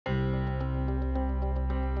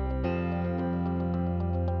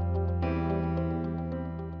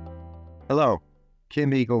Hello,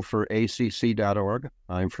 Kim Eagle for ACC.org.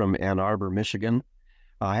 I'm from Ann Arbor, Michigan.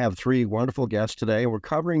 I have three wonderful guests today. We're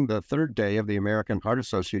covering the third day of the American Heart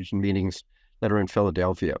Association meetings that are in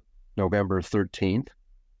Philadelphia, November 13th.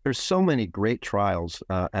 There's so many great trials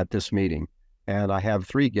at this meeting, and I have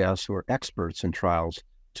three guests who are experts in trials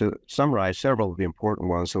to summarize several of the important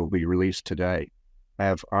ones that will be released today. I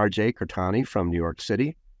have Ajay Kirtane from New York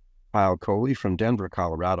City, Payal Kohli from Denver,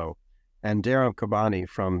 Colorado, and Dharam Kumbhani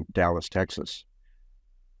from Dallas, Texas.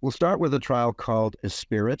 We'll start with a trial called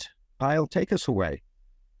ESPRIT. Payal, take us away.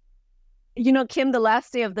 You know, Kim, the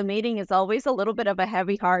last day of the meeting is always a little bit of a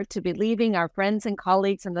heavy heart to be leaving our friends and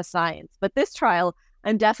colleagues in the science. But this trial,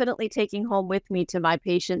 I'm definitely taking home with me to my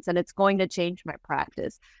patients, and it's going to change my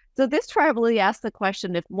practice. So this trial really asks the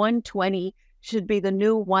question if 120 should be the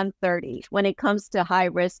new 130 when it comes to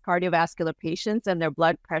high-risk cardiovascular patients and their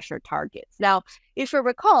blood pressure targets. Now, if you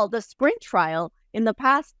recall, the SPRINT trial in the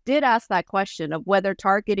past did ask that question of whether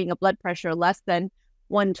targeting a blood pressure less than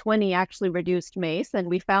 120 actually reduced MACE, and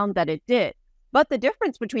we found that it did. But the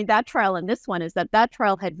difference between that trial and this one is that that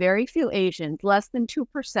trial had very few Asians, less than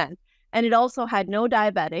 2%, and it also had no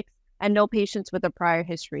diabetics and no patients with a prior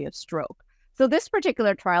history of stroke. So this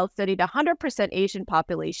particular trial studied 100% Asian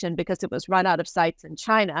population because it was run out of sites in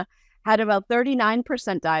China, had about 39%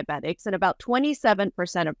 diabetics and about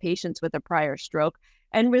 27% of patients with a prior stroke,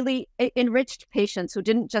 and really enriched patients who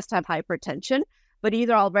didn't just have hypertension, but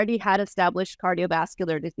either already had established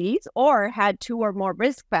cardiovascular disease or had two or more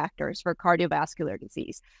risk factors for cardiovascular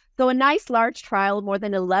disease. So a nice large trial, more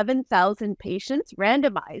than 11,000 patients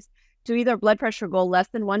randomized to either blood pressure goal less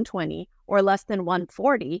than 120 or less than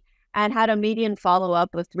 140, and had a median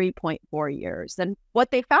follow-up of 3.4 years. And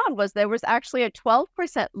what they found was there was actually a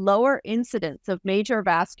 12% lower incidence of major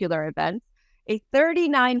vascular events, a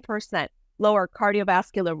 39% lower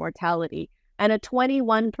cardiovascular mortality, and a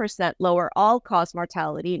 21% lower all-cause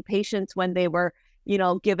mortality in patients when they were,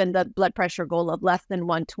 given the blood pressure goal of less than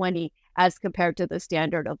 120 as compared to the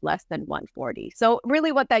standard of less than 140. So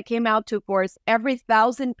really what that came out to for is every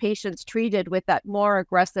 1,000 patients treated with that more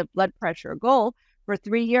aggressive blood pressure goal for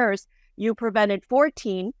 3 years, you prevented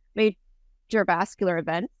 14 major vascular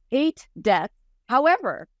events, 8 deaths.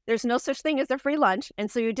 However, there's no such thing as a free lunch. And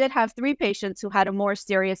so you did have 3 patients who had a more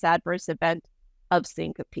serious adverse event of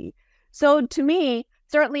syncope. So to me,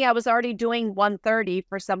 certainly I was already doing 130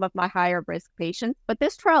 for some of my higher risk patients, but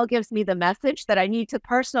this trial gives me the message that I need to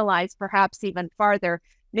personalize perhaps even farther,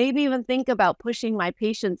 maybe even think about pushing my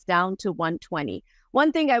patients down to 120.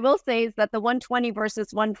 One thing I will say is that the 120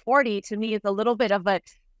 versus 140 to me is a little bit of a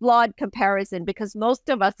flawed comparison because most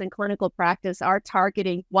of us in clinical practice are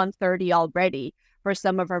targeting 130 already for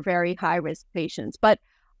some of our very high-risk patients. But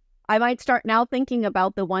I might start now thinking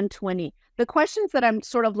about the 120. The questions that I'm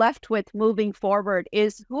sort of left with moving forward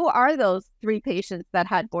is who are those 3 patients that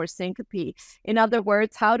had more syncope? In other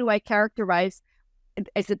words, how do I characterize,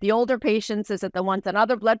 is it the older patients? Is it the ones on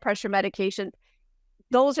other blood pressure medications?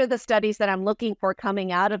 Those are the studies that I'm looking for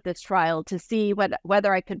coming out of this trial to see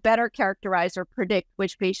whether I could better characterize or predict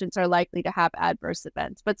which patients are likely to have adverse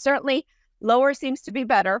events. But certainly, lower seems to be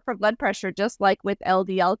better for blood pressure, just like with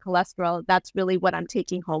LDL cholesterol. That's really what I'm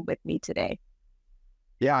taking home with me today.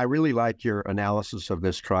 Yeah, I really like your analysis of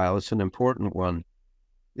this trial. It's an important one.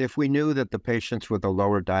 If we knew that the patients with a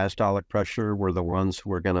lower diastolic pressure were the ones who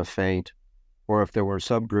were going to faint, or if there were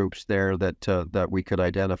subgroups there that we could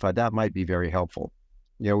identify, that might be very helpful.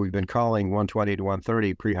 We've been calling 120 to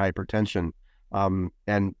 130 pre-hypertension,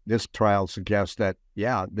 and this trial suggests that,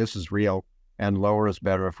 yeah, this is real, and lower is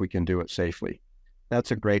better if we can do it safely.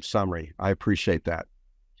 That's a great summary. I appreciate that.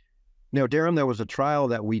 Now, Dharam, there was a trial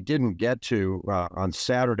that we didn't get to on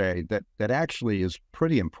Saturday that actually is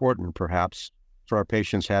pretty important, perhaps, for our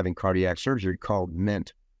patients having cardiac surgery called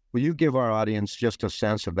MINT. Will you give our audience just a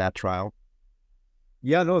sense of that trial?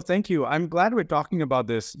 Yeah, no, thank you. I'm glad we're talking about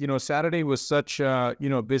this. Saturday was such a,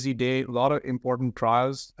 busy day, a lot of important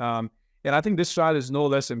trials. And I think this trial is no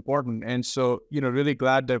less important. And so, really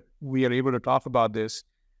glad that we are able to talk about this.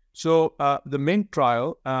 So the MINT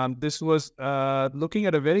trial, this was looking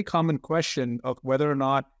at a very common question of whether or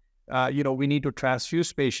not, we need to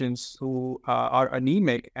transfuse patients who are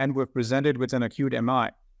anemic and were presented with an acute MI.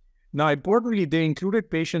 Now, importantly, they included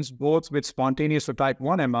patients both with spontaneous or type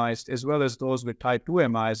 1 MIs as well as those with type 2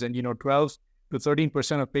 MIs. And, 12 to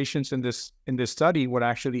 13% of patients in this study were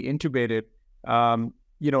actually intubated,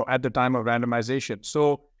 at the time of randomization.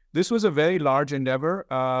 So this was a very large endeavor.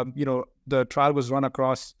 The trial was run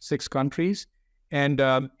across 6 countries. And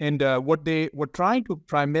what they were trying to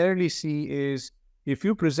primarily see is if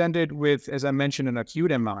you presented with, as I mentioned, an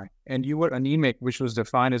acute MI and you were anemic, which was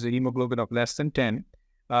defined as a hemoglobin of less than 10,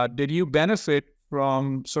 did you benefit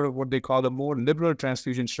from sort of what they call the more liberal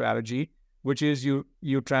transfusion strategy, which is you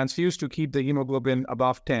transfuse to keep the hemoglobin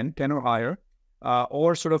above 10 or higher,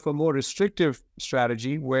 or sort of a more restrictive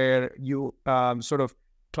strategy where you sort of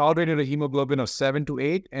tolerated a hemoglobin of 7 to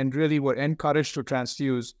 8 and really were encouraged to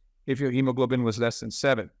transfuse if your hemoglobin was less than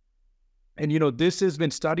 7. And, this has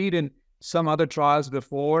been studied in some other trials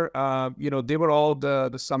before. They were all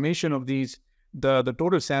the summation of these, the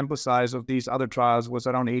total sample size of these other trials was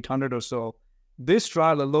around 800 or so. This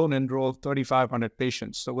trial alone enrolled 3,500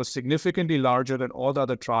 patients, so it was significantly larger than all the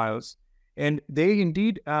other trials. And they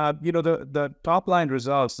indeed, the top line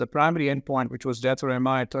results, the primary endpoint, which was death or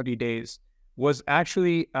MI at 30 days, was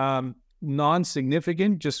actually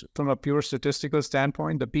non-significant just from a pure statistical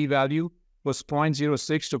standpoint. The p-value was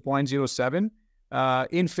 0.06 to 0.07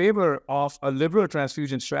 in favor of a liberal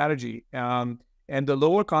transfusion strategy. And the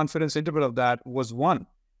lower confidence interval of that was 1.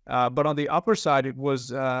 But on the upper side, it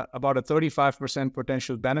was about a 35%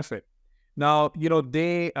 potential benefit. Now,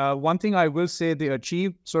 they one thing I will say, they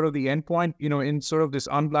achieved sort of the endpoint, in sort of this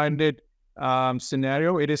unblinded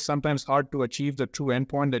scenario. It is sometimes hard to achieve the true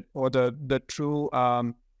endpoint or the true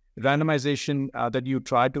randomization that you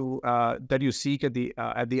try to that you seek at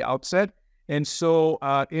the outset. And so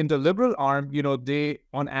in the liberal arm, they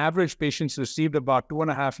on average patients received about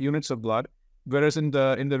 2.5 units of blood, whereas in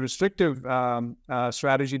the restrictive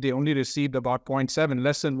strategy, they only received about 0.7,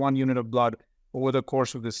 less than 1 unit of blood over the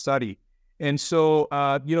course of the study. And so,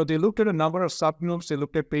 they looked at a number of subgroups. They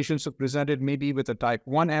looked at patients who presented maybe with a type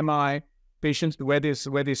 1 MI, patients where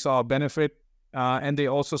they saw a benefit, and they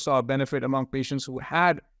also saw a benefit among patients who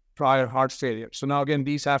had prior heart failure. So now, again,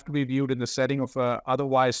 these have to be viewed in the setting of a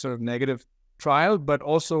otherwise sort of negative trial, but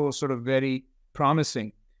also sort of very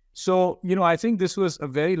promising. So, I think this was a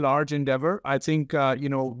very large endeavor. I think,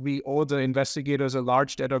 we owe the investigators a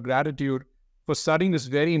large debt of gratitude for studying this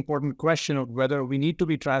very important question of whether we need to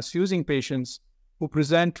be transfusing patients who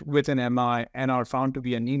present with an MI and are found to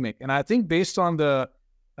be anemic. And I think based on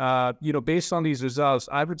based on these results,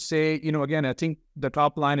 I would say, again, I think the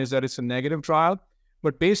top line is that it's a negative trial,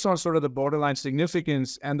 but based on sort of the borderline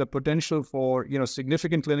significance and the potential for,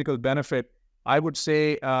 significant clinical benefit, I would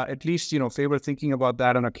say at least, favor thinking about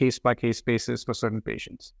that on a case-by-case basis for certain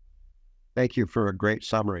patients. Thank you for a great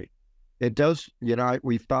summary. It does,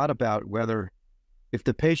 we've thought about whether if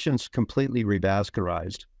the patient's completely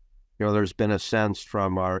revascularized, there's been a sense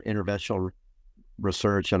from our interventional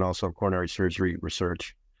research and also coronary surgery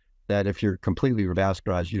research that if you're completely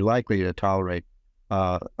revascularized, you're likely to tolerate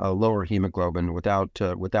a lower hemoglobin without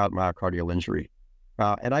myocardial injury.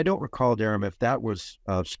 And I don't recall, Dharam, if that was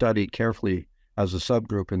studied carefully as a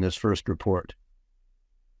subgroup in this first report.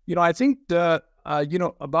 I think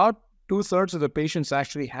about 2/3 of the patients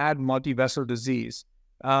actually had multivessel disease.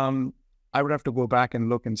 I would have to go back and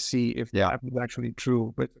look and see if that was actually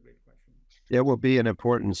true. But it will be an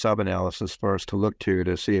important sub-analysis for us to look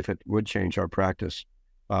to see if it would change our practice.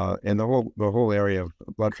 And the whole area of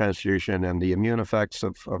blood transfusion and the immune effects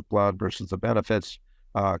of blood versus the benefits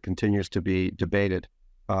continues to be debated.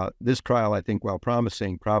 This trial, I think, while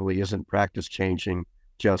promising, probably isn't practice changing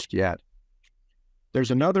just yet.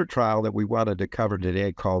 There's another trial that we wanted to cover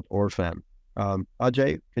today called ORFAN.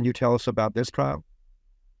 Ajay, can you tell us about this trial?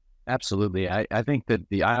 Absolutely. I think that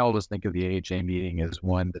I always think of the AHA meeting as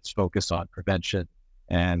one that's focused on prevention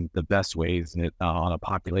and the best ways that on a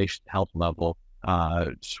population health level,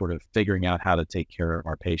 sort of figuring out how to take care of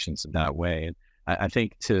our patients in that way. And I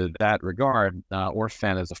think to that regard,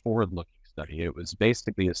 ORFAN is a forward-looking study. It was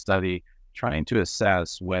basically a study trying to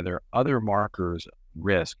assess whether other markers of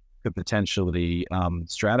risk could potentially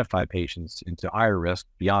stratify patients into higher risk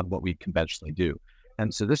beyond what we conventionally do.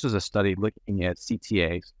 And so this was a study looking at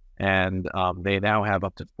CTAs, and they now have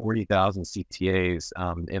up to 40,000 CTAs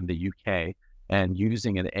in the UK, and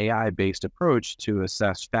using an AI-based approach to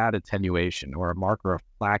assess fat attenuation, or a marker of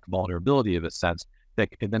plaque vulnerability of a sense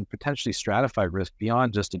that could then potentially stratify risk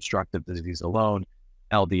beyond just obstructive disease alone,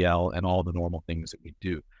 LDL, and all the normal things that we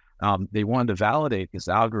do. They wanted to validate this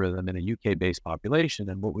algorithm in a UK-based population,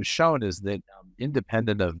 and what was shown is that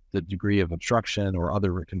independent of the degree of obstruction or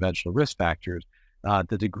other conventional risk factors,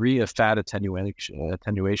 the degree of fat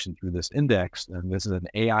attenuation through this index, and this is an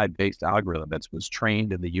AI-based algorithm that was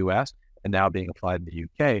trained in the US and now being applied in the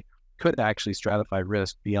UK, could actually stratify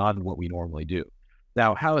risk beyond what we normally do.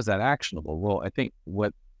 Now, how is that actionable? Well, I think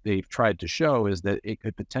what they've tried to show is that it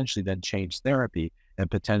could potentially then change therapy and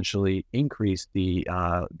potentially increase the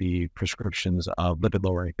prescriptions of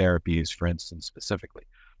lipid-lowering therapies, for instance, specifically.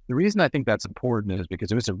 The reason I think that's important is because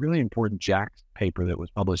there was a really important JACC paper that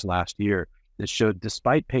was published last year that showed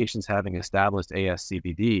despite patients having established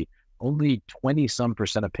ASCVD, only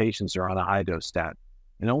 20% of patients are on a high dose statin,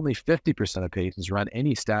 and only 50% of patients are on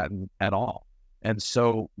any statin at all. And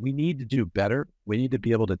so we need to do better. We need to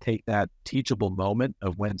be able to take that teachable moment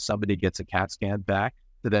of when somebody gets a CAT scan back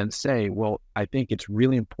to then say, well, I think it's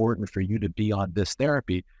really important for you to be on this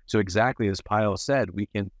therapy. So exactly as Payal said, we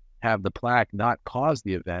can have the plaque not cause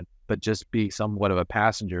the event, but just be somewhat of a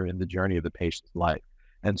passenger in the journey of the patient's life.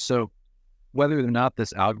 And so whether or not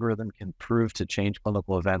this algorithm can prove to change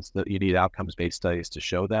clinical events, that you need outcomes-based studies to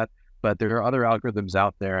show that. But there are other algorithms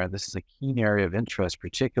out there, and this is a keen area of interest,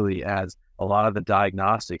 particularly as a lot of the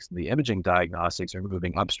diagnostics and the imaging diagnostics are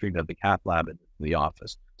moving upstream of the cath lab into the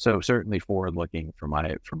office. So certainly forward-looking from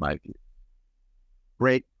my view.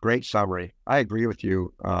 Great summary. I agree with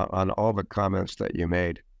you on all the comments that you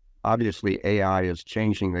made. Obviously, AI is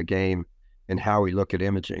changing the game in how we look at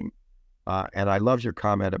imaging. And I love your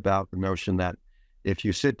comment about the notion that if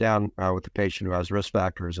you sit down with a patient who has risk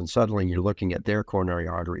factors and suddenly you're looking at their coronary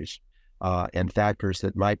arteries and factors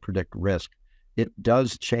that might predict risk, it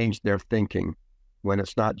does change their thinking when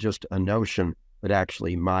it's not just a notion, but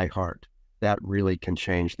actually my heart. That really can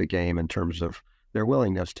change the game in terms of their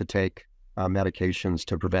willingness to take medications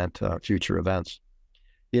to prevent future events.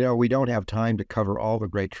 You know, we don't have time to cover all the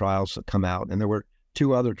great trials that come out, and there were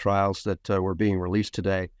 2 other trials that were being released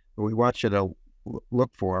today. But we want you to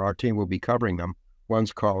look for. Our team will be covering them.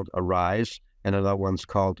 One's called Arise, and another one's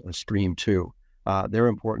called Stream 2. They're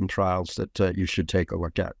important trials that you should take a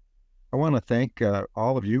look at. I want to thank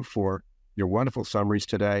all of you for your wonderful summaries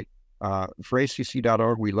today. For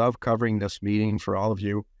ACC.org, we love covering this meeting for all of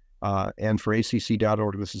you. And for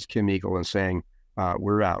ACC.org, this is Kim Eagle and saying,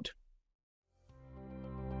 we're out.